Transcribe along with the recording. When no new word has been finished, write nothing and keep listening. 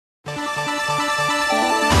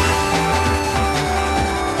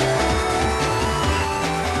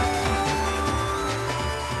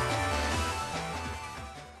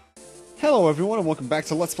Hello everyone and welcome back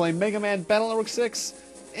to Let's Play Mega Man Battle Network 6.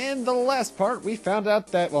 In the last part, we found out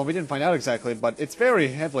that, well, we didn't find out exactly, but it's very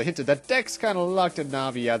heavily hinted that Dex kind of locked a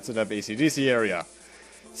Navi outside of AC/DC area.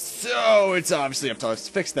 So, it's obviously up to us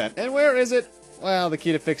to fix that. And where is it? Well, the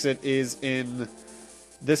key to fix it is in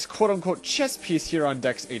this quote-unquote chess piece here on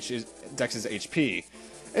Dex's HP.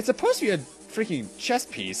 It's supposed to be a freaking chess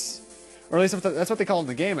piece, or at least that's what they call it in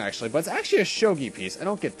the game, actually, but it's actually a shogi piece. I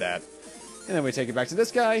don't get that. And then we take it back to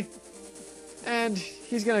this guy, and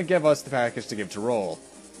he's gonna give us the package to give to Roll.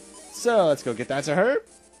 So, let's go get that to her.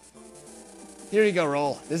 Here you go,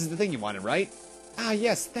 Roll. This is the thing you wanted, right? Ah,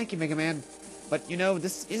 yes, thank you, Mega Man. But, you know,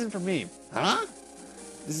 this isn't for me. Huh?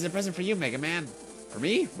 This is a present for you, Mega Man. For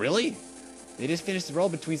me? Really? They just finished the roll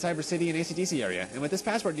between Cyber City and AC/DC area, and with this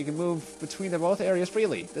passport you can move between the both areas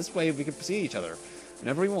freely. This way we can see each other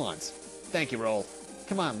whenever we want. Thank you, Roll.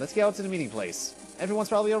 Come on, let's get out to the meeting place. Everyone's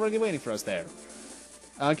probably already waiting for us there.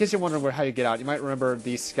 In case you're wondering how you get out, you might remember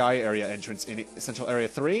the Sky Area entrance in Essential Area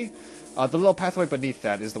 3. The little pathway beneath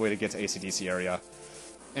that is the way to get to AC/DC area.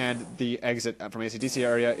 And the exit from AC/DC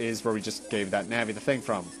area is where we just gave that Navi the thing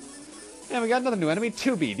from. And we got another new enemy,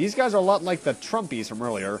 2B. These guys are a lot like the Trumpies from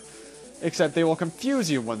earlier, except they will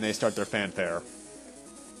confuse you when they start their fanfare.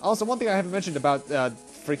 Also, one thing I haven't mentioned about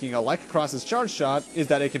freaking Like Cross's charge shot is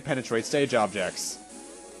that it can penetrate stage objects.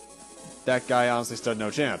 That guy honestly stood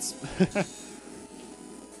no chance.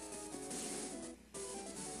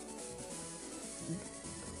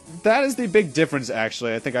 That is the big difference,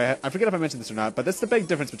 actually. I think I forget if I mentioned this or not, but that's the big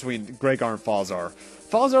difference between Gregar and Falzar.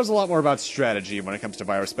 Falzar is a lot more about strategy when it comes to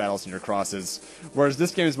virus battles and your crosses, whereas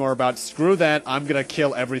this game is more about, screw that, I'm gonna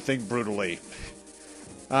kill everything brutally.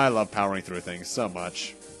 I love powering through things so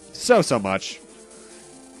much. So much.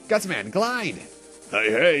 Gutsman, glide!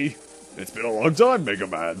 Hey! It's been a long time, Mega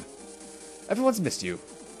Man. Everyone's missed you.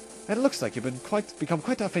 And it looks like you've become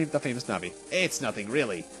quite the famous Navi. It's nothing,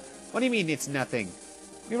 really. What do you mean, it's nothing?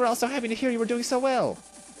 We were all so happy to hear you were doing so well.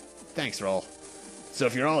 Thanks, Roll. So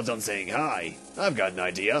if you're all done saying hi, I've got an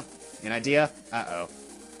idea. An idea? Uh-oh.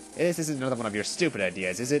 This isn't another one of your stupid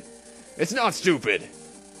ideas, is it? It's not stupid!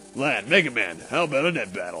 Lan, Mega Man, how about a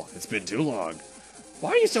net battle? It's been too long.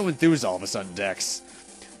 Why are you so enthused all of a sudden, Dex?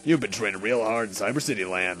 You've been training real hard in Cyber City,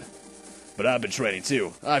 Lan. But I've been training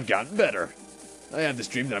too. I've gotten better. I have this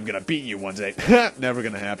dream that I'm gonna beat you one day. Never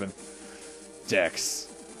gonna happen. Dex,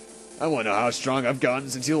 I want to know how strong I've gotten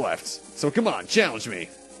since you left. So come on, challenge me.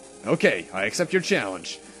 Okay, I accept your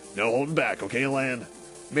challenge. No holding back, okay, Lan?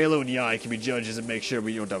 Melu and Yai can be judges and make sure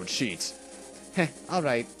we don't cheat. Heh,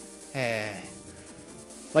 alright.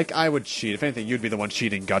 Like I would cheat. If anything, you'd be the one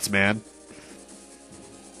cheating, Gutsman.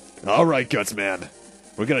 Alright, Gutsman.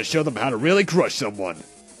 We're gonna show them how to really crush someone.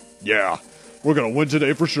 Yeah, we're gonna win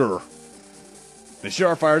today for sure. They sure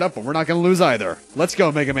are fired up, but we're not gonna lose either. Let's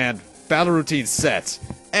go, Mega Man. Battle routine set.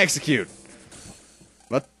 Execute.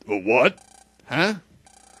 What? Huh?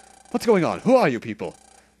 What's going on? Who are you people?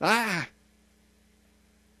 Ah!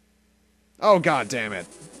 Oh, god damn it.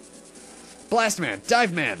 Blastman,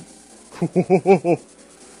 Diveman.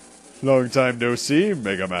 Long time no see,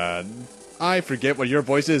 Mega Man. I forget what your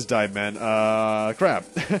voice is, Diveman. Crap.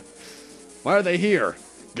 Why are they here?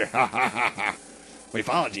 We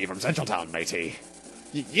followed you from Central Town, matey.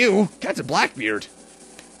 You? Captain Blackbeard?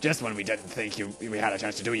 Just when we didn't think we had a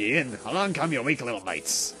chance to do you in, along come your weak little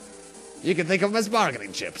mates. You can think of them as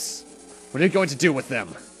bargaining chips. What are you going to do with them?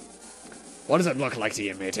 What does it look like to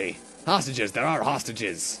you, matey? Hostages, there are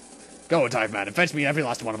hostages. Go, Diveman, and fetch me every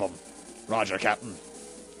last one of them. Roger, Captain.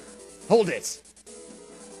 Hold it!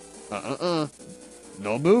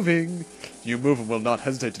 No moving. You move and will not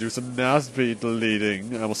hesitate to do some nasty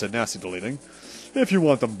deleting. I will say nasty deleting. If you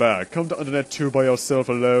want them back, come to Undernet 2 by yourself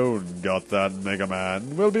alone. Got that, Mega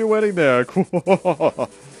Man? We'll be waiting there.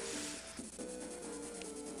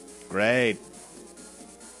 Great.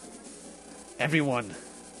 Everyone.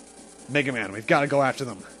 Mega Man, we've got to go after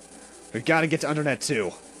them. We've got to get to Undernet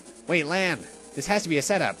 2. Wait, Lan. This has to be a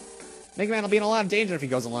setup. Mega Man will be in a lot of danger if he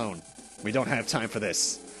goes alone. We don't have time for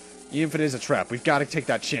this. Even if it is a trap, we've got to take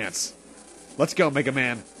that chance. Let's go, Mega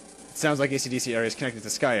Man. It sounds like AC/DC area is connected to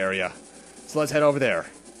Sky area. So let's head over there.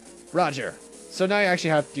 Roger. So now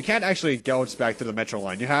you can't actually go just back to the metro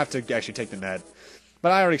line. You have to actually take the net.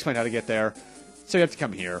 But I already explained how to get there. So you have to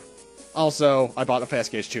come here. Also, I bought a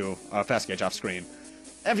fast gauge too. Fast gauge off screen.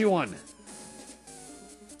 Everyone!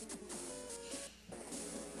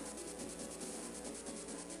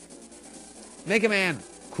 Mega Man!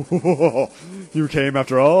 You came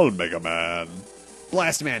after all, Mega Man.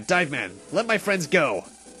 Blastman, Diveman, let my friends go!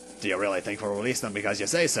 Do you really think we'll release them because you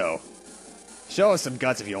say so? Show us some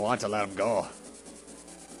guts if you want to let them go.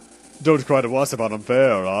 Don't cry to us about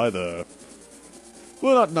unfair, either.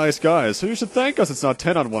 We're not nice guys, so you should thank us it's not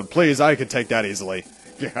 10-on-1, please. I can take that easily.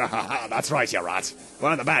 That's right, you rat.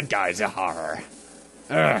 One of the bad guys, you horror.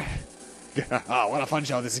 Ugh. What a fun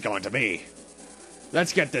show this is going to be.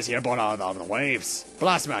 Let's get this here boat out of the waves.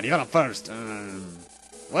 Blastman, you're up first.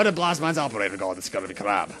 Where did Blastman's operator go, this scurvy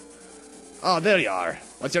crab? Oh, there you are.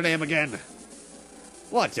 What's your name again?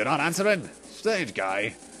 What, you're not answering? Strange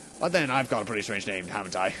guy. But then I've got a pretty strange name,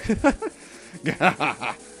 haven't I?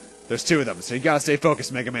 There's two of them, so you gotta stay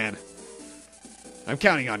focused, Mega Man. I'm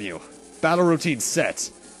counting on you. Battle routine set.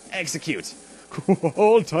 Execute.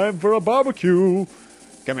 Cool, time for a barbecue.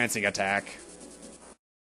 Commencing attack.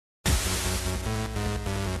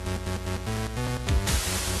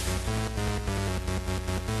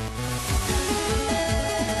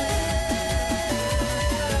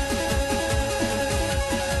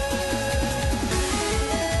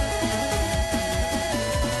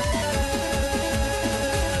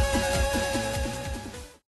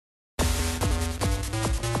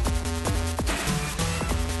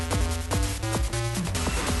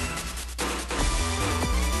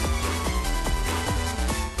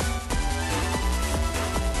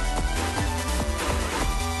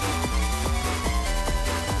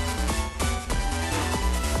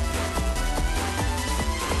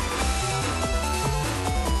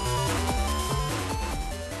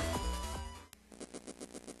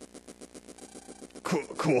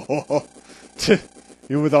 Cool.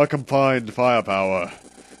 You without combined firepower.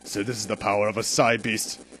 So this is the power of a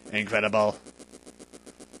Cybeast. Incredible.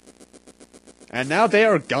 And now they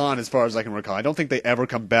are gone as far as I can recall. I don't think they ever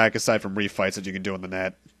come back aside from refights that you can do in the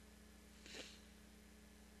net.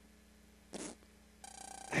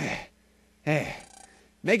 Hey,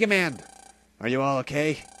 Mega Man, are you all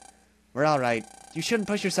okay? We're alright. You shouldn't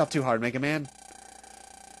push yourself too hard, Mega Man.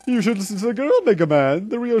 You should listen to the girl, Mega Man.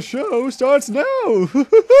 The real show starts now.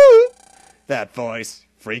 That voice.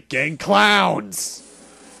 Freaking clowns.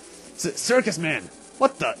 Circus man.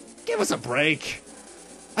 What the? Give us a break.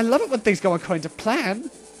 I love it when things go according to plan.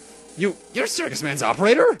 You're Circus Man's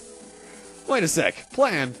operator? Wait a sec.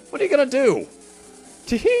 Plan? What are you gonna do?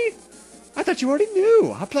 Tee-hee. I thought you already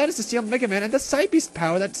knew. Our plan is to steal Mega Man and the Cybeast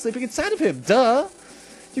power that's sleeping inside of him. Duh.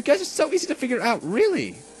 You guys are so easy to figure out,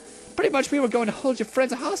 really. Pretty much we were going to hold your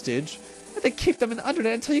friends hostage and then keep them in the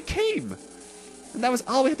Undernet until you came. And that was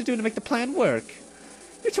all we had to do to make the plan work.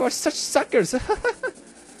 You two are such suckers.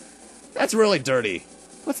 That's really dirty.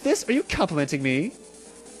 What's this? Are you complimenting me?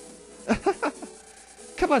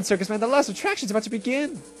 Come on, Circus Man. The last attraction's about to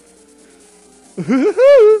begin.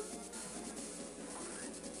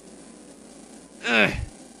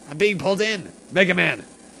 I'm being pulled in. Mega Man.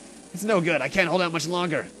 It's no good. I can't hold out much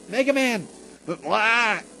longer. Mega Man.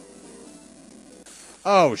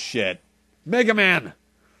 Oh, shit. Mega Man.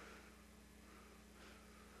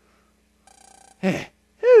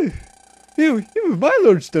 You have my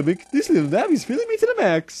large stomach. This little navi's filling me to the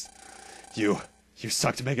max. You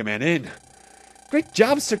sucked Mega Man in. Great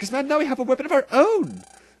job, Circus Man. Now we have a weapon of our own.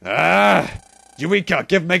 Eureka,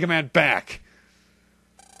 give Mega Man back.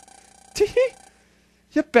 Tee-hee.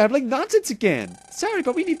 You're babbling nonsense again. Sorry,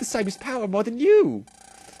 but we need the Cybeast power more than you.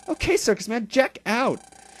 Okay, Circus Man, jack out.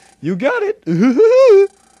 You got it.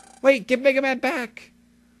 Wait, give Mega Man back.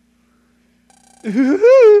 We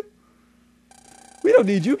don't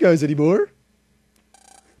need you guys anymore.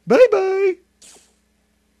 Bye-bye.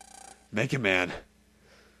 Mega Man.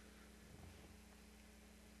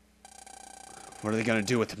 What are they gonna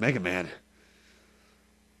do with the Mega Man?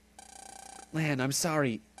 Lan, I'm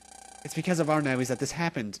sorry. It's because of our navies that this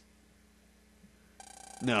happened.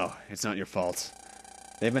 No, it's not your fault.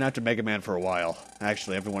 They've been after Mega Man for a while.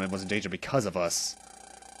 Actually, everyone was in danger because of us.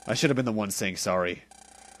 I should have been the one saying sorry.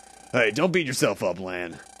 Hey, don't beat yourself up,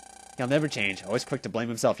 Lan. He'll never change. Always quick to blame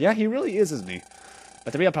himself. Yeah, he really is, isn't he?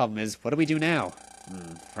 But the real problem is, what do we do now?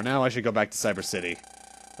 For now, I should go back to Cyber City.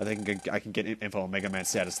 I think I can get info on Mega Man's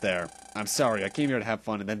status there. I'm sorry, I came here to have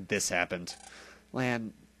fun and then this happened.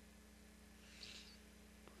 Lan.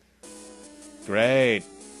 Great.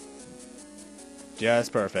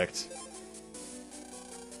 Just perfect.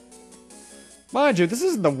 Mind you, this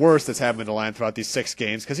isn't the worst that's happened to Lan throughout these 6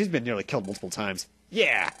 games, because he's been nearly killed multiple times.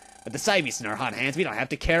 Yeah, with the Cybeast in our hot hands, we don't have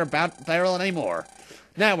to care about Barrel anymore.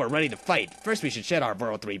 Now we're ready to fight. First we should shed our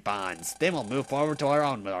World 3 bonds. Then we'll move forward to our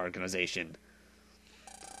own organization.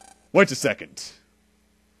 Wait a second.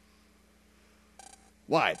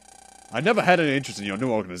 What? I never had any interest in your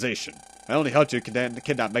new organization. I only helped you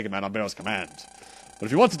kidnap Mega Man on Barrel's command. But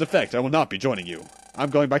if you want to defect, I will not be joining you. I'm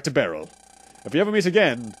going back to Barrel. If we ever meet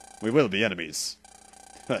again, we will be enemies.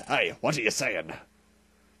 Hey, what are you saying?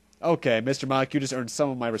 Okay, Mr. Mike, you just earned some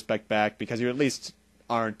of my respect back because you at least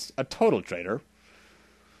aren't a total traitor.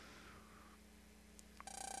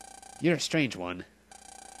 You're a strange one.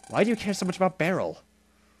 Why do you care so much about Beryl?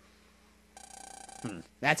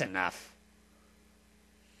 That's enough.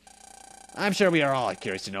 I'm sure we are all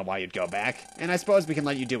curious to know why you'd go back, and I suppose we can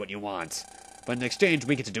let you do what you want. But in exchange,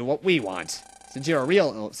 we get to do what we want. Since we're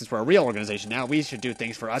a real organization now, we should do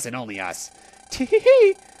things for us and only us.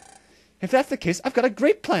 Tee-hee-hee! If that's the case, I've got a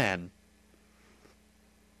great plan.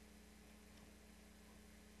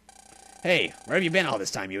 Hey, where have you been all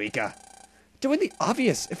this time, Eureka? Doing the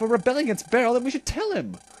obvious. If we're rebelling against Beryl, then we should tell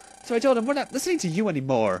him. So I told him, we're not listening to you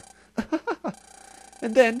anymore.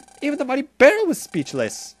 And then, even the mighty Beryl was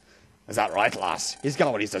speechless. Is that right, lass? He's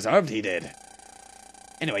got what he's deserved, he did.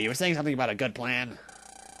 Anyway, you were saying something about a good plan?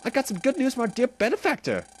 I got some good news from our dear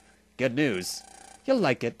benefactor. Good news. You'll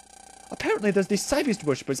like it. Apparently there's these Cybeast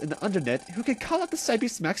worshippers in the Undernet who can call out the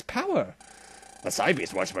Cybeast's max power. The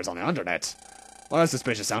Cybeast worshippers on the Undernet? Well, that's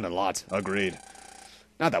suspicious sounding a lot. Agreed.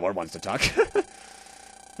 Not that we're ones to talk.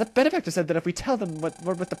 The benefactor said that if we tell them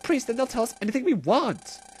we're with the priest, then they'll tell us anything we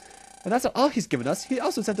want. And that's not all he's given us. He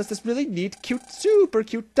also sent us this really neat, cute, super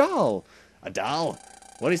cute doll. A doll?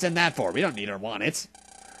 What did he send that for? We don't need or want it.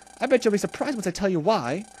 I bet you'll be surprised once I tell you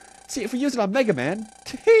why. See, if we use it on Megaman,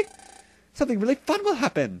 something really fun will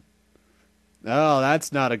happen. Oh,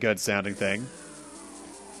 that's not a good sounding thing.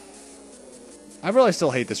 I really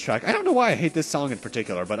still hate this track. I don't know why I hate this song in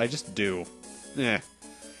particular, but I just do.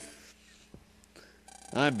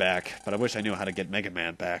 I'm back, but I wish I knew how to get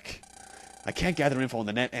Megaman back. I can't gather info on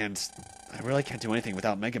the net, and I really can't do anything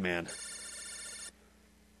without Megaman.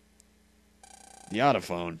 The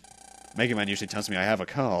autophone. Megaman usually tells me I have a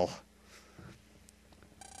call.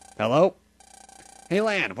 Hello? Hey,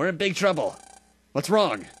 Lan, we're in big trouble. What's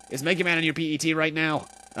wrong? Is Megaman in your PET right now?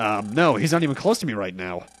 No, he's not even close to me right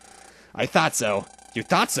now. I thought so. You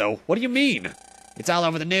thought so? What do you mean? It's all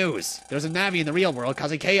over the news. There's a Navi in the real world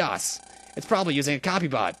causing chaos. It's probably using a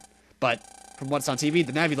copybot. But from what's on TV,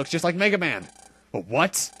 the Navi looks just like Megaman.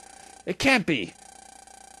 What? It can't be.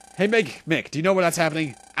 Hey, Mick, do you know where that's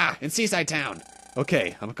happening? Ah, in Seaside Town.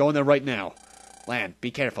 Okay, I'm going there right now. Lan,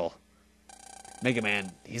 be careful.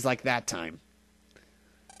 Megaman, he's like that time.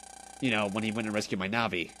 You know, when he went and rescued my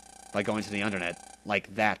Navi by going to the Undernet.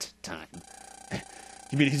 Like that time.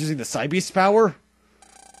 You mean he's using the Cybeast power?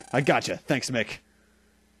 I gotcha. Thanks, Mick.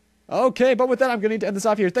 Okay, but with that, I'm going to need to end this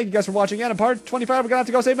off here. Thank you guys for watching. And in part 25, we're going to have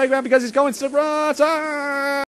to go save Megaman because he's going to...